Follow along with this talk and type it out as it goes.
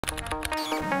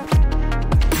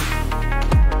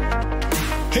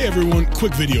Hey everyone,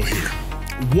 quick video here.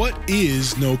 What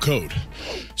is no code?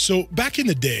 So back in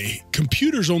the day,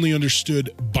 computers only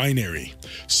understood binary,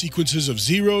 sequences of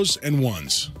zeros and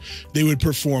ones. They would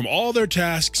perform all their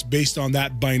tasks based on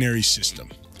that binary system.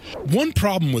 One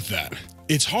problem with that,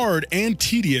 it's hard and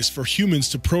tedious for humans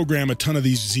to program a ton of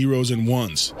these zeros and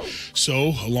ones.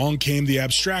 So along came the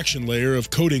abstraction layer of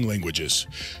coding languages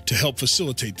to help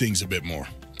facilitate things a bit more.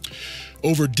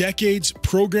 Over decades,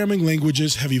 programming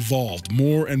languages have evolved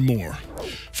more and more.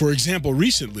 For example,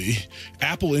 recently,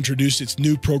 Apple introduced its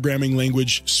new programming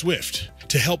language, Swift,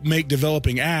 to help make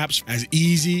developing apps as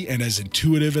easy and as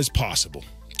intuitive as possible.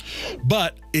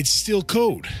 But it's still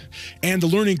code, and the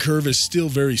learning curve is still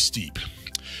very steep.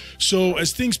 So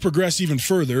as things progress even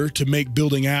further to make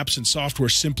building apps and software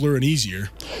simpler and easier,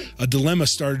 a dilemma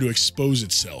started to expose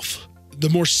itself. The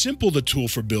more simple the tool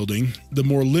for building, the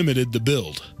more limited the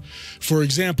build. For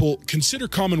example, consider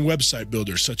common website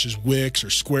builders such as Wix or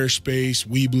Squarespace,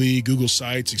 Weebly, Google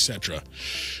Sites, etc.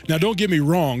 Now don't get me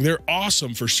wrong, they're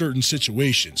awesome for certain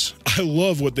situations. I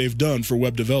love what they've done for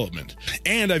web development,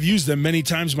 and I've used them many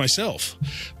times myself.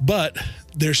 But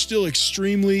they're still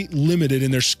extremely limited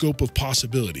in their scope of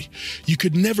possibility. You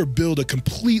could never build a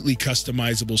completely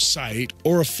customizable site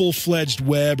or a full-fledged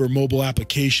web or mobile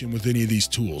application with any of these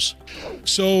tools.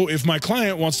 So if my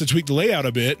client wants to tweak the layout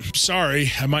a bit,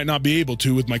 sorry, I might not be able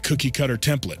to with my cookie-cutter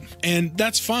template. And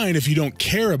that's fine if you don't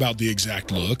care about the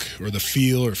exact look or the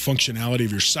feel or functionality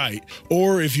of your site,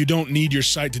 or if you don't need your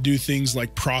site to do things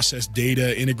like process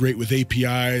data, integrate with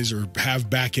APIs, or have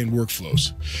back-end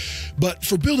workflows. But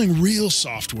for building real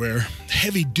software,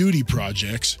 heavy-duty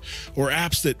projects, or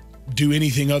apps that do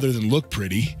anything other than look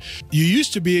pretty, you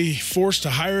used to be forced to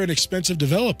hire an expensive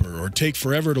developer or take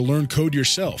forever to learn code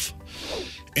yourself.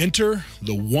 Enter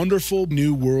the wonderful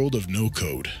new world of no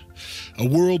code. A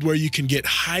world where you can get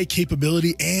high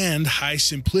capability and high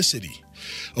simplicity.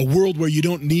 A world where you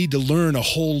don't need to learn a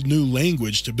whole new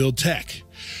language to build tech.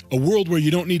 A world where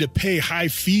you don't need to pay high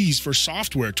fees for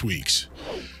software tweaks.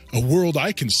 A world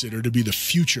I consider to be the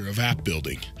future of app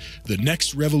building, the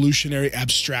next revolutionary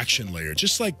abstraction layer,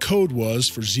 just like code was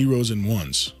for zeros and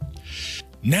ones.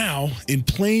 Now, in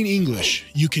plain English,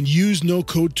 you can use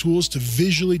no-code tools to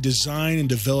visually design and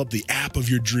develop the app of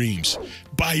your dreams,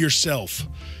 by yourself,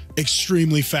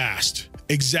 extremely fast,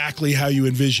 exactly how you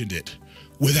envisioned it,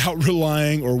 without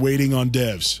relying or waiting on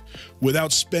devs,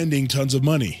 without spending tons of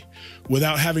money,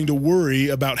 without having to worry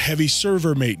about heavy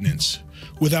server maintenance,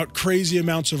 without crazy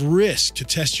amounts of risk to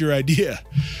test your idea,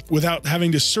 without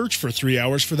having to search for 3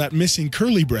 hours for that missing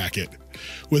curly bracket,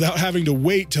 without having to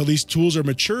wait till these tools are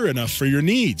mature enough for your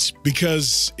needs,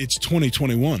 because it's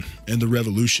 2021 and the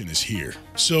revolution is here.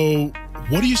 So,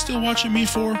 what are you still watching me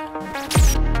for?